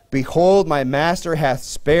 behold, my master hath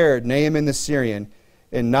spared Naaman the Syrian,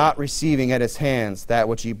 in not receiving at his hands that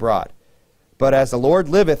which he brought. But as the Lord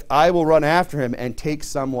liveth, I will run after him and take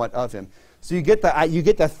somewhat of him. So you get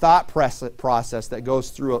the thought process that goes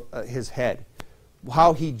through his head,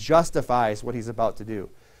 how he justifies what he's about to do.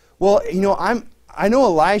 Well, I know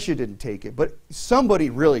Elisha didn't take it, but somebody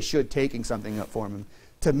really should taking something up for him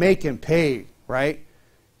to make him pay, right?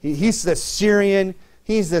 He's the Syrian.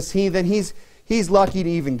 He's this heathen. He's lucky to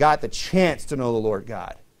even got the chance to know the Lord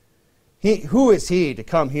God. Who is he to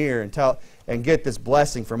come here and get this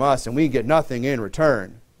blessing from us, and we get nothing in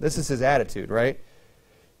return? This is his attitude, right?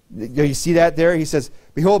 You see that there? He says,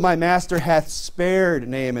 behold, my master hath spared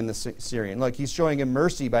Naaman the Syrian. Look, he's showing him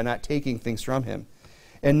mercy by not taking things from him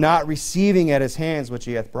and not receiving at his hands which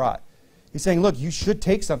he hath brought. He's saying, look, you should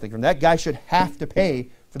take something from that guy. Should have to pay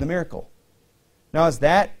for the miracle. Now, is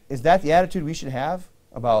that the attitude we should have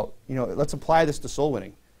about, let's apply this to soul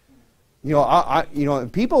winning?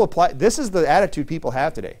 People apply, this is the attitude people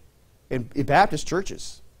have today in Baptist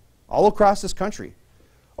churches all across this country.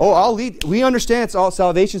 Oh, I'll lead. We understand it's all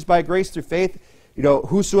salvation's by grace through faith.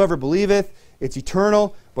 Whosoever believeth, it's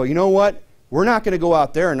eternal. But you know what? We're not going to go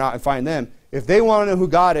out there and find them. If they want to know who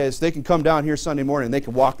God is, they can come down here Sunday morning and they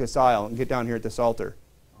can walk this aisle and get down here at this altar.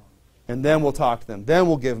 And then we'll talk to them. Then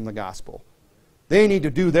we'll give them the gospel. They need to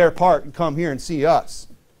do their part and come here and see us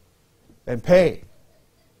and pay.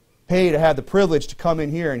 Pay to have the privilege to come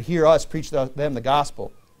in here and hear us preach them the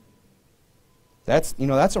gospel. That's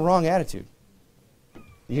a wrong attitude.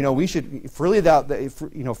 We should freely thou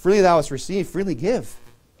hast received, freely give.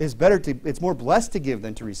 It's more blessed to give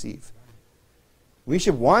than to receive. We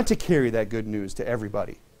should want to carry that good news to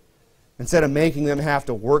everybody instead of making them have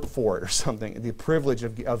to work for it or something. The privilege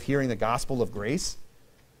of hearing the gospel of grace.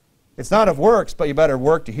 It's not of works, but you better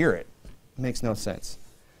work to hear it. It makes no sense.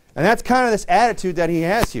 And that's kind of this attitude that he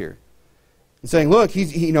has here. He's saying, look,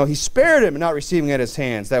 he spared him and not receiving at his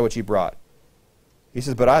hands that which he brought. He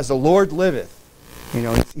says, but as the Lord liveth,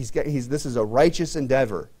 this is a righteous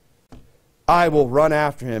endeavor. I will run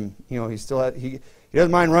after him. He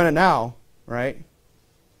doesn't mind running now, right?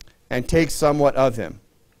 And take somewhat of him.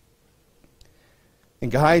 And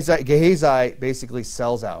Gehazi basically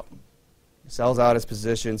sells out. Sells out his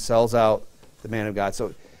position, sells out the man of God.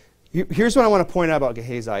 So here's what I want to point out about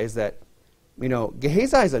Gehazi is that,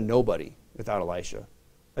 Gehazi is a nobody without Elisha.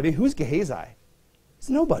 I mean, who's Gehazi? He's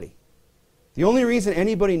nobody. The only reason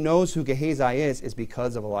anybody knows who Gehazi is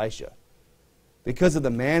because of Elisha. Because of the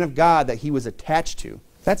man of God that he was attached to.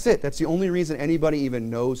 That's it. That's the only reason anybody even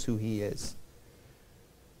knows who he is.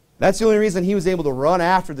 That's the only reason he was able to run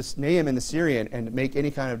after this Naaman the Syrian and make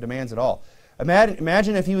any kind of demands at all.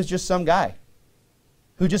 Imagine if he was just some guy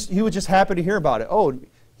he would just happen to hear about it. Oh,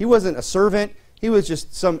 he wasn't a servant. He was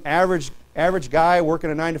just some average guy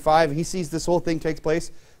working a 9-to-5, and he sees this whole thing takes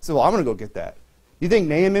place. So, well, I'm going to go get that. You think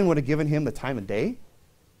Naaman would have given him the time of day?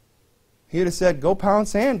 He would have said, go pound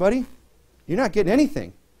sand, buddy. You're not getting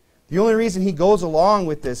anything. The only reason he goes along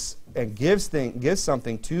with this and gives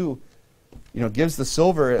something to, gives the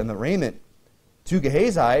silver and the raiment, to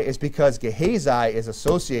Gehazi is because Gehazi is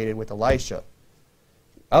associated with Elisha.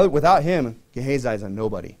 Without him, Gehazi is a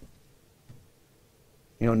nobody.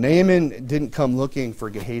 Naaman didn't come looking for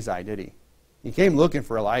Gehazi, did he? He came looking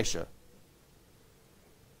for Elisha.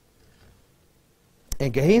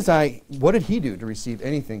 And Gehazi, what did he do to receive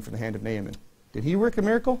anything from the hand of Naaman? Did he work a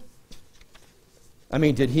miracle? I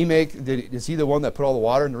mean, is he the one that put all the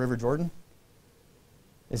water in the River Jordan?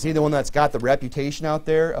 Is he the one that's got the reputation out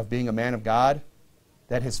there of being a man of God?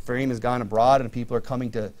 That his fame has gone abroad and people are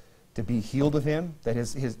coming to be healed of him? That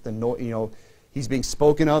he's being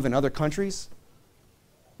spoken of in other countries?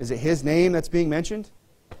 Is it his name that's being mentioned?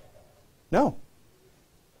 No.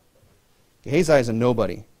 Gehazi is a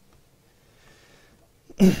nobody.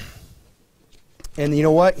 And you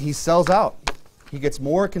know what? He sells out. He gets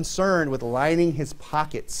more concerned with lining his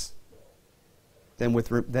pockets than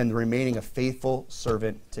remaining a faithful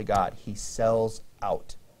servant to God. He sells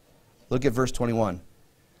out. Look at verse 21.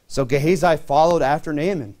 So Gehazi followed after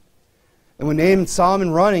Naaman. And when Naaman saw him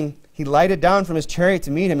running, he lighted down from his chariot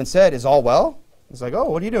to meet him and said, "Is all well?" He's like, "Oh,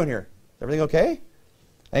 what are you doing here? Is everything okay?"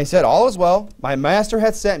 And he said, "All is well. My master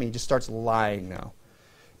hath sent me." He just starts lying now.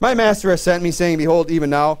 "My master has sent me, saying, Behold, even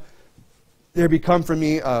now there be come to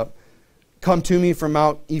me from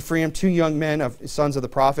Mount Ephraim 2 young men of sons of the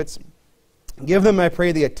prophets. Give them, I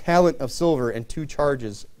pray thee, a talent of silver and 2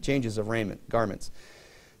 changes of garments."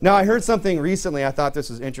 Now, I heard something recently. I thought this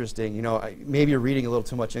was interesting. Maybe you're reading a little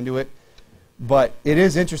too much into it, but it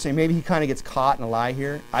is interesting. Maybe he kind of gets caught in a lie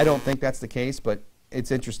here. I don't think that's the case, but it's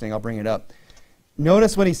interesting. I'll bring it up.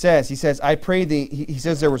 Notice what he says. He says, "I pray thee," he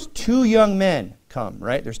says there was 2 young men come,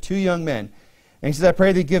 right? There's 2 young men. And he says, "I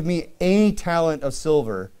pray thee, give me a talent of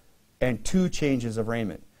silver and 2 changes of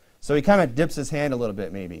raiment." So he kind of dips his hand a little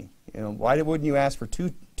bit, maybe. Why wouldn't you ask for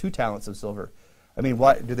two talents of silver? I mean,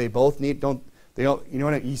 what do they both need? You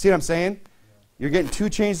see what I'm saying? You're getting 2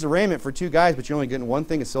 changes of raiment for 2 guys, but you're only getting 1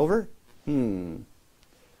 thing of silver?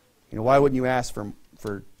 Why wouldn't you ask for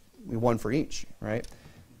 1 for each, right?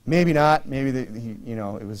 Maybe not. Maybe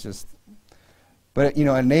it was just. But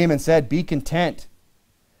and Naaman said, "Be content."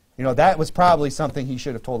 That was probably something he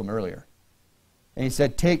should have told him earlier. And he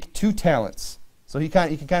said, "Take 2 talents." So you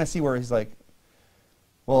can kind of see where he's like,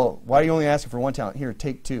 "Well, why are you only asking for 1 talent? Here,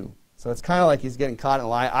 take 2." So it's kind of like he's getting caught in a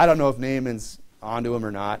lie. I don't know if Naaman's onto him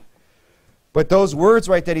or not. But those words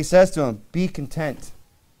right that he says to him, "Be content."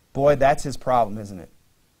 Boy, that's his problem, isn't it?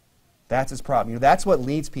 That's his problem. That's what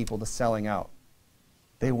leads people to selling out.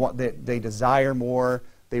 They desire more.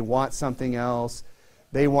 They want something else.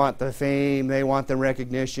 They want the fame. They want the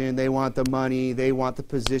recognition. They want the money. They want the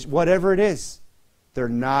position. Whatever it is, they're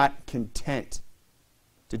not content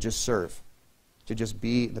to just serve, to just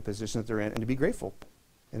be in the position that they're in, and to be grateful,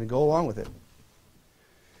 and to go along with it.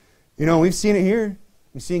 We've seen it here.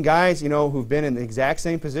 We've seen guys, who've been in the exact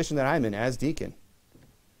same position that I'm in as deacon,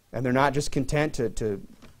 and they're not just content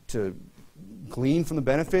to glean from the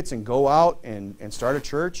benefits and go out and start a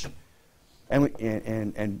church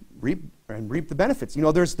and reap the benefits.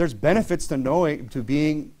 There's benefits to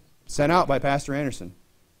being sent out by Pastor Anderson.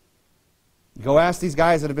 Go ask these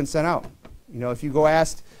guys that have been sent out. If you go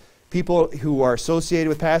ask people who are associated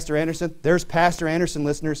with Pastor Anderson, there's Pastor Anderson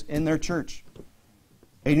listeners in their church.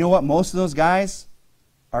 And you know what? Most of those guys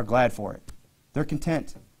are glad for it. They're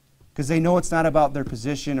content because they know it's not about their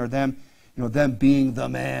position or them being the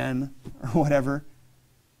man or whatever.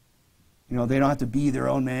 They don't have to be their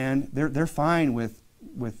own man. They're fine with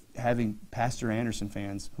having Pastor Anderson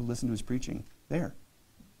fans who listen to his preaching there.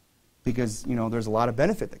 Because, there's a lot of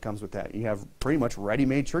benefit that comes with that. You have pretty much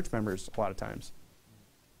ready-made church members a lot of times.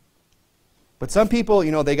 But some people,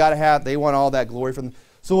 they want all that glory from them.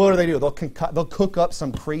 So what do? They'll cook up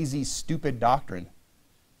some crazy, stupid doctrine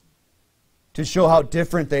to show how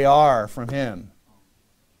different they are from him.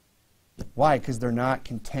 Why? Because they're not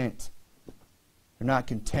content. They're not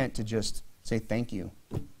content to just say, "Thank you.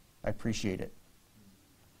 I appreciate it."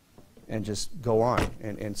 And just go on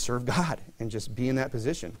and serve God and just be in that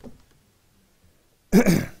position.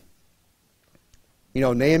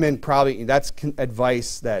 Naaman probably, that's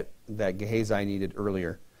advice that Gehazi needed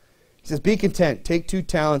earlier. He says, "Be content, take 2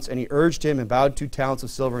 talents, and he urged him and bowed 2 talents of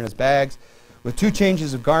silver in his bags, with 2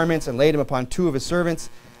 changes of garments, and laid them upon 2 of his servants,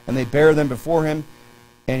 and they bare them before him.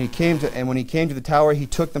 And when he came to the tower, he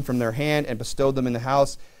took them from their hand and bestowed them in the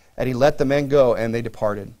house, and he let the men go, and they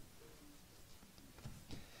departed."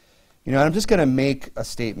 I'm just going to make a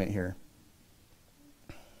statement here.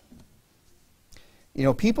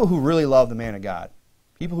 People who really love the man of God,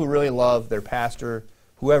 people who really love their pastor,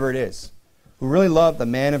 whoever it is, who really love the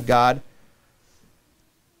man of God,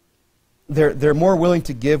 they're more willing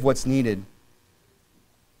to give what's needed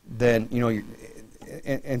than,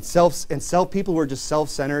 people who are just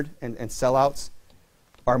self-centered and sellouts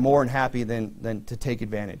are more unhappy than to take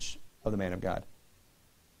advantage of the man of God.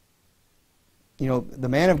 You know, the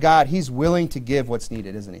man of God, he's willing to give what's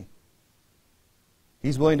needed, isn't he?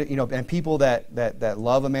 He's willing to, you know, and people that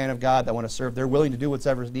love a man of God, that want to serve, they're willing to do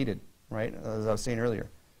whatever's needed, right? As I was saying earlier.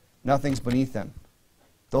 Nothing's beneath them.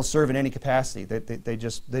 They'll serve in any capacity. They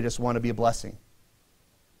just want to be a blessing.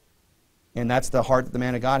 And that's the heart that the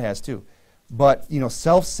man of God has too. But, you know,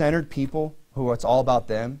 self-centered people who it's all about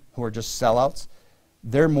them, who are just sellouts,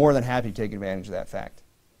 they're more than happy to take advantage of that fact.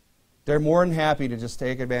 They're more than happy to just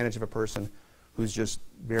take advantage of a person who's just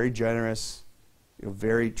very generous, you know,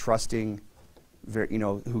 very trusting, very, you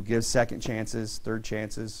know, who gives second chances, third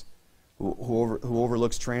chances, who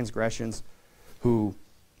overlooks transgressions, who,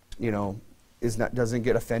 you know, doesn't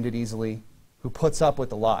get offended easily, who puts up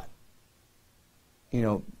with a lot. You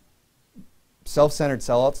know, self-centered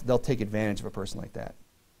sellouts, they'll take advantage of a person like that.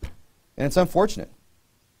 And it's unfortunate.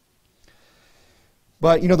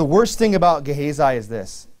 But, you know, the worst thing about Gehazi is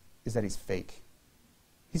that he's fake.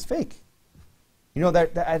 He's fake. You know,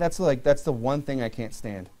 that's the one thing I can't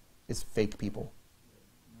stand, is fake people.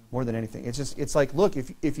 More than anything. It's like, look,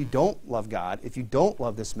 if you don't love God, if you don't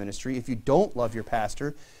love this ministry, if you don't love your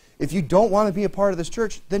pastor, if you don't want to be a part of this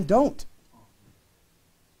church, then don't.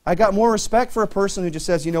 I got more respect for a person who just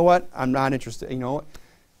says, you know what, I'm not interested, you know,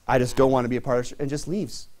 I just don't want to be a part of it, and just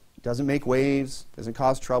leaves. Doesn't make waves, doesn't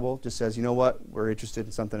cause trouble, just says, you know what, we're interested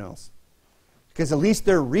in something else. Because at least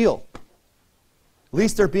they're real. At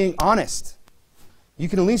least they're being honest. You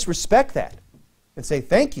can at least respect that and say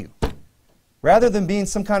thank you. Rather than being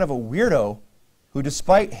some kind of a weirdo who,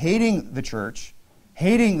 despite hating the church,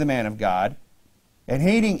 hating the man of God, and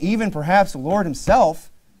hating even perhaps the Lord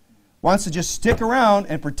himself, wants to just stick around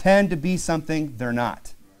and pretend to be something they're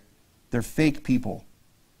not. They're fake people.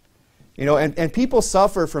 You know, and people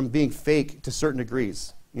suffer from being fake to certain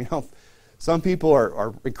degrees. You know, some people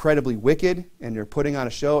are incredibly wicked and they're putting on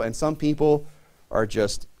a show, and some people are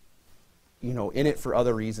just, you know, in it for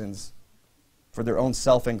other reasons, for their own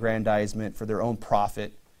self-aggrandizement, for their own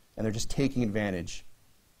profit, and they're just taking advantage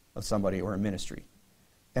of somebody or a ministry.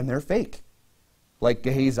 And they're fake, like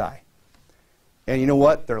Gehazi. And you know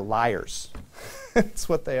what? They're liars. That's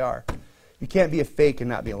what they are. You can't be a fake and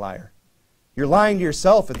not be a liar. You're lying to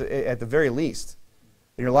yourself at the very least.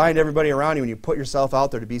 And you're lying to everybody around you when you put yourself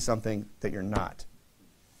out there to be something that you're not.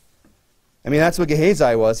 I mean, that's what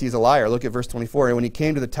Gehazi was. He's a liar. Look at verse 24. And when he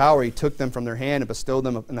came to the tower, he took them from their hand and bestowed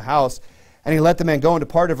them in the house. And he let the man go and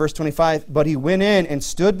departed. Verse 25. But he went in and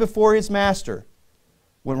stood before his master,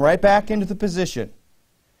 went right back into the position.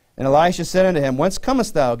 And Elisha said unto him, Whence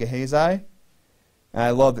comest thou, Gehazi? And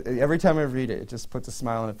I love it. Every time I read it, it just puts a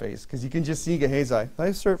smile on the face. Because you can just see Gehazi.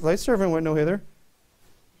 Thy servant went no hither.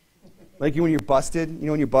 Like when you're busted, you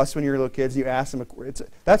know, when you bust when you're little kids, you ask them,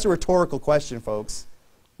 that's a rhetorical question, folks.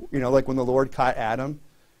 You know, like when the Lord caught Adam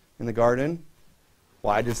in the garden.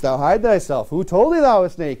 Why didst thou hide thyself? Who told thee thou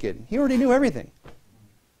wast naked? He already knew everything.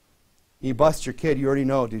 You bust your kid, you already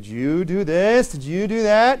know. Did you do this? Did you do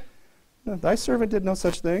that? No, thy servant did no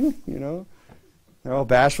such thing, you know. They're all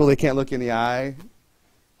bashful, they can't look in the eye.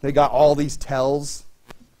 They got all these tells.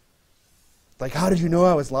 Like, how did you know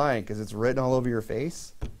I was lying? Because it's written all over your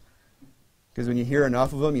face. Because when you hear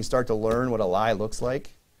enough of them, you start to learn what a lie looks like.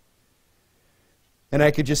 And I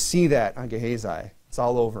could just see that on Gehazi. It's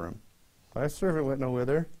all over him. My servant went no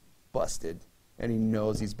whither. Busted. And he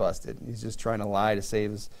knows he's busted. He's just trying to lie to save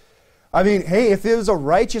his... I mean, hey, if it was a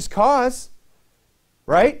righteous cause,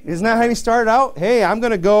 right? Isn't that how he started out? Hey, I'm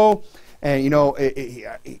going to go... And, you know,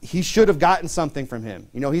 he should have gotten something from him.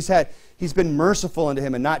 You know, he's been merciful unto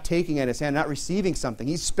him and not taking at his hand, not receiving something.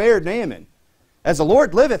 He's spared Naaman. As the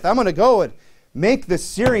Lord liveth, I'm going to go and make the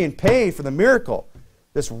Syrian pay for the miracle.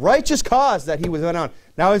 This righteous cause that he was on.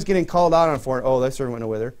 Now he's getting called out on for it. Oh, that servant went no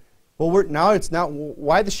whither. Well, now it's not.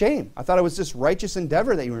 Why the shame? I thought it was this righteous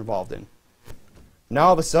endeavor that you were involved in. Now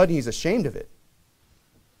all of a sudden he's ashamed of it.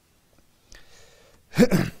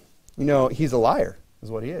 You know, he's a liar. Is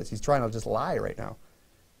what he is. He's trying to just lie right now.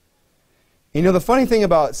 You know, the funny thing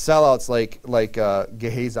about sellouts like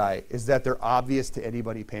Gehazi is that they're obvious to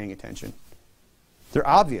anybody paying attention. They're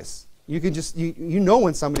obvious. You can just, you know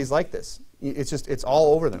when somebody's like this. It's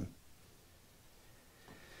all over them.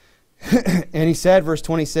 And he said, verse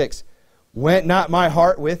 26, Went not my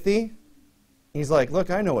heart with thee? He's like, look,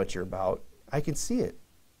 I know what you're about. I can see it.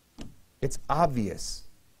 It's obvious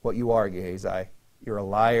what you are, Gehazi. You're a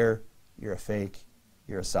liar. You're a fake.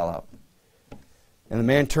 You're a sellout. And the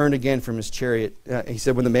man turned again from his chariot. He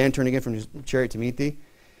said, when the man turned again from his chariot to meet thee.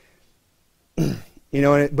 You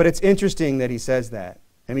know, but it's interesting that he says that.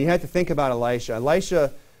 I mean, you have to think about Elisha.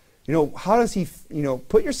 Elisha, how does he,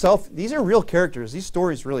 put yourself, these are real characters. These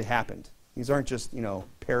stories really happened. These aren't just,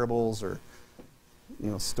 parables or,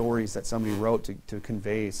 stories that somebody wrote to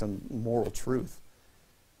convey some moral truth.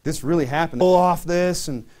 This really happened. Pull off this,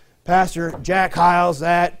 and Pastor Jack Hiles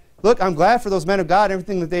that. Look, I'm glad for those men of God,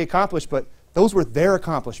 everything that they accomplished, but those were their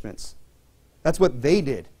accomplishments. That's what they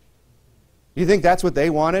did. You think that's what they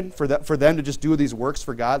wanted, for them to just do these works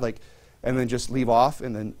for God, and then just leave off,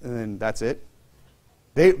 and then that's it?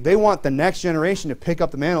 They want the next generation to pick up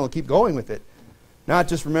the mantle and keep going with it. Not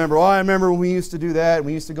just remember, I remember when we used to do that, and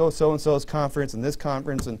we used to go so-and-so's conference and this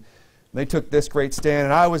conference, and they took this great stand,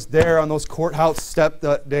 and I was there on those courthouse steps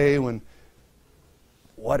that day when,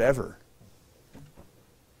 whatever.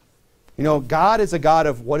 God is a God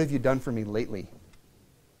of, what have you done for me lately?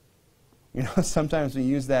 Sometimes we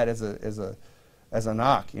use that as a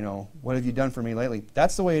knock, what have you done for me lately?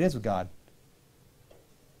 That's the way it is with God.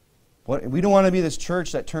 We don't want to be this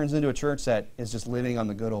church that turns into a church that is just living on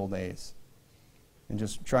the good old days and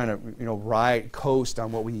just trying to, coast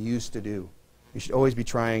on what we used to do. We should always be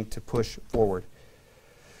trying to push forward.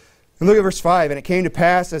 And look at verse 5. And it came to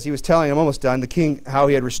pass, as he was telling, I'm almost done, the king, how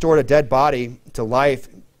he had restored a dead body to life.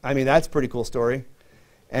 I mean, that's a pretty cool story.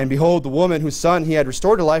 And behold, the woman whose son he had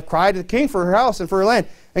restored to life cried to the king for her house and for her land.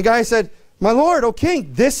 And Guy said, my lord, O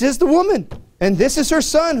king, this is the woman, and this is her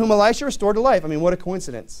son whom Elisha restored to life. I mean, what a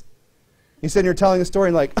coincidence. You said you're telling the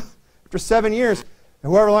story, and for 7 years,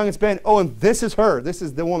 however long it's been, and this is her. This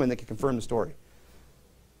is the woman that can confirm the story.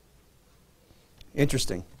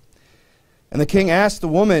 Interesting. And the king asked the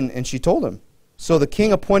woman, and she told him. So the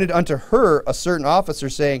king appointed unto her a certain officer,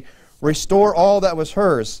 saying, restore all that was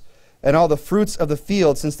hers, and all the fruits of the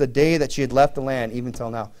field since the day that she had left the land, even till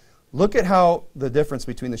now. Look at how the difference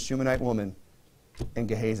between the Shunammite woman and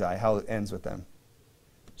Gehazi, how it ends with them.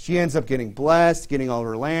 She ends up getting blessed, getting all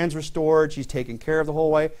her lands restored. She's taken care of the whole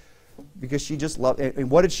way because she just loved. And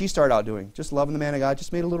what did she start out doing? Just loving the man of God.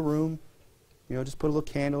 Just made a little room. Just put a little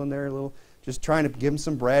candle in there, just trying to give him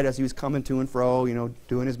some bread as he was coming to and fro,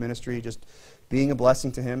 doing his ministry, just being a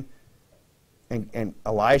blessing to him. And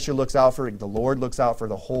Elisha looks out for her. The Lord looks out for her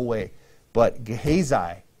the whole way. But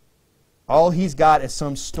Gehazi, all he's got is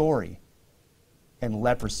some story and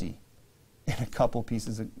leprosy and a couple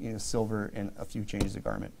pieces of silver and a few changes of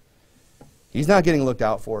garment. He's not getting looked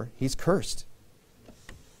out for. He's cursed.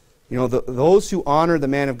 Those who honor the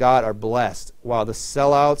man of God are blessed, while the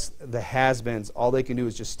sellouts, the has-beens, all they can do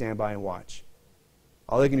is just stand by and watch.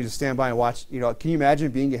 All they can do is stand by and watch. Can you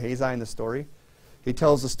imagine being Gehazi in the story? He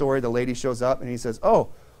tells the story, the lady shows up, and he says,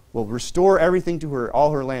 we'll restore everything to her,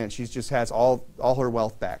 all her land. She just has all her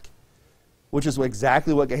wealth back, which is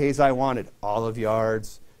exactly what Gehazi wanted. Olive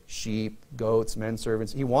yards, sheep, goats, men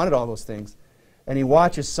servants. He wanted all those things. And he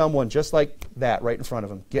watches someone just like that right in front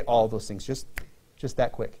of him get all those things just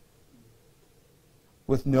that quick.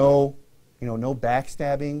 With no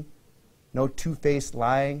backstabbing, no two-faced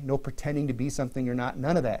lying, no pretending to be something you're not,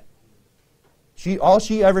 none of that. All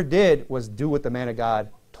she ever did was do what the man of God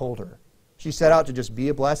told her. She set out to just be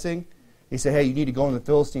a blessing. He said, hey, you need to go in the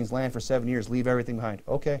Philistines' land for 7 years, leave everything behind.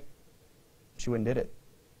 Okay. She went and did it.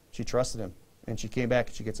 She trusted him. And she came back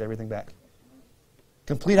and she gets everything back.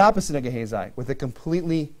 Complete opposite of Gehazi, with a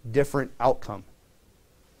completely different outcome.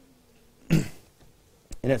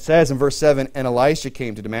 And it says in verse 7, and Elisha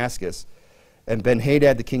came to Damascus, and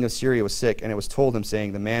Ben-Hadad the king of Syria was sick, and it was told him,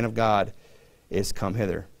 saying, the man of God is come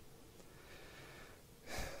hither.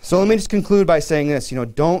 So let me just conclude by saying this.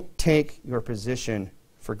 Don't take your position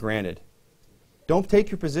for granted. Don't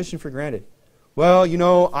take your position for granted.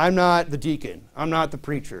 Well, I'm not the deacon. I'm not the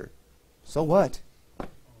preacher. So what?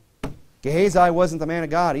 Gehazi wasn't the man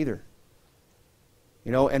of God either.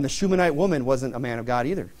 And the Shunammite woman wasn't a man of God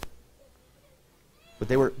either.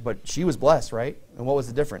 But she was blessed, right? And what was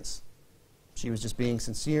the difference? She was just being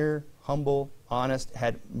sincere, humble, honest,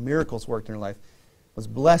 had miracles worked in her life, was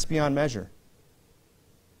blessed beyond measure.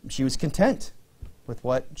 She was content with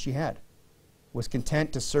what she had, was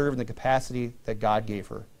content to serve in the capacity that God gave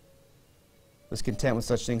her, was content with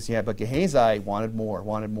such things he had. But Gehazi wanted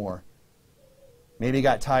more. Maybe he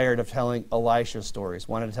got tired of telling Elisha's stories,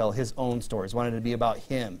 wanted to tell his own stories, wanted it to be about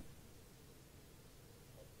him.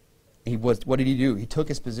 What did he do? He took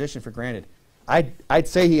his position for granted. I'd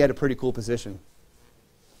say he had a pretty cool position.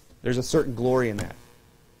 There's a certain glory in that.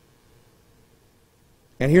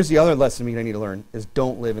 And here's the other lesson we need to learn, is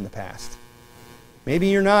don't live in the past. Maybe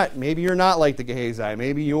you're not like the Gehazi.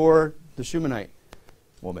 Maybe you're the Shunammite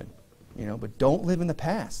woman. But don't live in the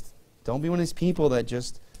past. Don't be one of these people that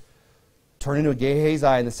just turn into a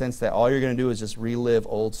Gehazi in the sense that all you're going to do is just relive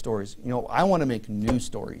old stories. I want to make new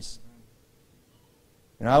stories.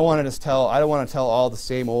 And I don't want to tell all the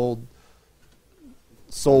same old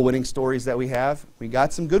soul-winning stories that we have. We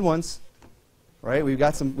got some good ones, right?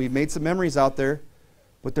 We've made some memories out there,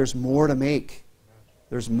 but there's more to make.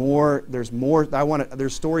 There's more.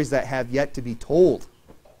 There's stories that have yet to be told.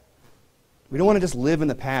 We don't want to just live in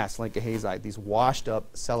the past like Gehazi, these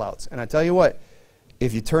washed-up sellouts. And I tell you what,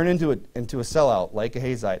 if you turn into a sellout like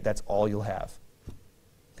Gehazi, that's all you'll have.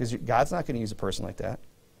 Because God's not going to use a person like that.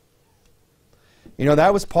 You know,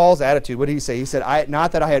 that was Paul's attitude. What did he say? He said,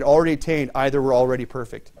 not that I had already attained, either were already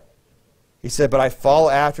perfect. He said, but I follow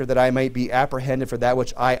after that I might be apprehended for that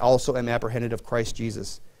which I also am apprehended of Christ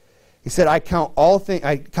Jesus. He said, I count on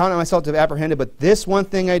myself to be apprehended, but this one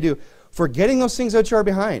thing I do, forgetting those things which are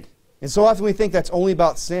behind. And so often we think that's only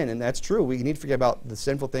about sin, and that's true. We need to forget about the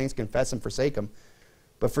sinful things, confess them, forsake them.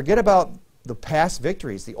 But forget about the past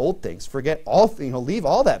victories, the old things. Forget leave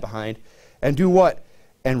all that behind, and do what?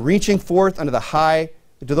 And reaching forth unto the high,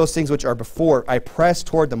 to those things which are before, I press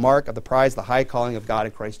toward the mark of the prize, the high calling of God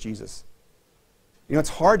in Christ Jesus. You know, it's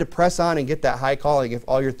hard to press on and get that high calling if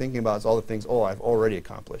all you're thinking about is all the things, I've already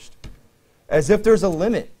accomplished. As if there's a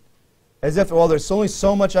limit. As if, there's only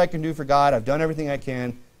so much I can do for God. I've done everything I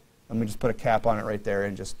can. I'm going to just put a cap on it right there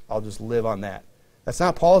and I'll just live on that. That's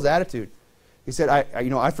not Paul's attitude. He said,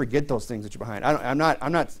 I forget those things that you're behind. I'm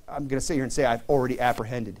going to sit here and say I've already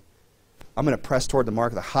apprehended. I'm going to press toward the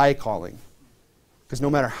mark of the high calling. Because no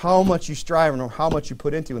matter how much you strive or how much you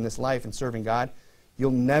put into in this life and serving God,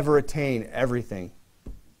 you'll never attain everything.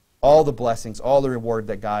 All the blessings, all the reward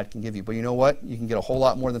that God can give you. But you know what? You can get a whole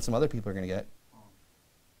lot more than some other people are going to get.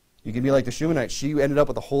 You can be like the Shumanite. She ended up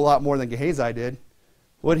with a whole lot more than Gehazi did.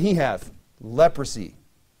 What did he have? Leprosy.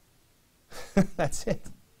 That's it.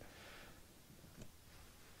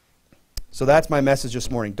 So that's my message this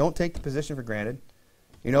morning. Don't take the position for granted.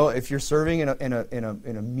 You know, if you're serving in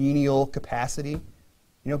a menial capacity,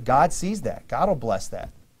 you know, God sees that. God will bless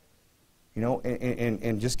that. You know,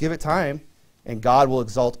 and just give it time, and God will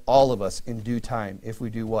exalt all of us in due time if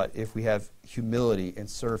we do what? If we have humility and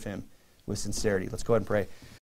serve Him with sincerity. Let's go ahead and pray.